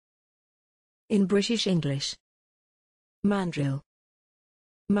In British English. Mandrill.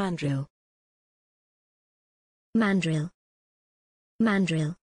 Mandrill. Mandrill.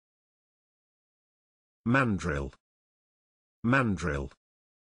 Mandrill. Mandrill. Mandrill.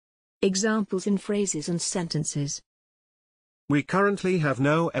 Examples in phrases and sentences. We currently have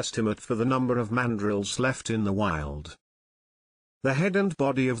no estimate for the number of mandrills left in the wild. The head and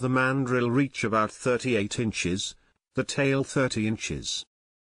body of the mandrill reach about 38 inches, the tail 30 inches.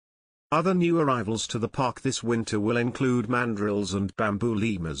 Other new arrivals to the park this winter will include mandrills and bamboo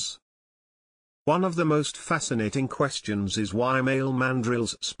lemurs. One of the most fascinating questions is why male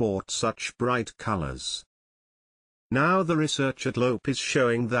mandrills sport such bright colors. Now the research at Lope is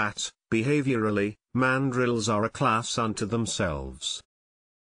showing that, behaviorally, mandrills are a class unto themselves.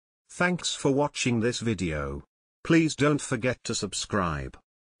 Thanks for watching this video. Please don't forget to subscribe.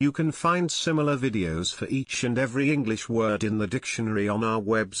 You can find similar videos for each and every English word in the dictionary on our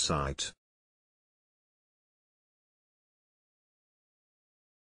website.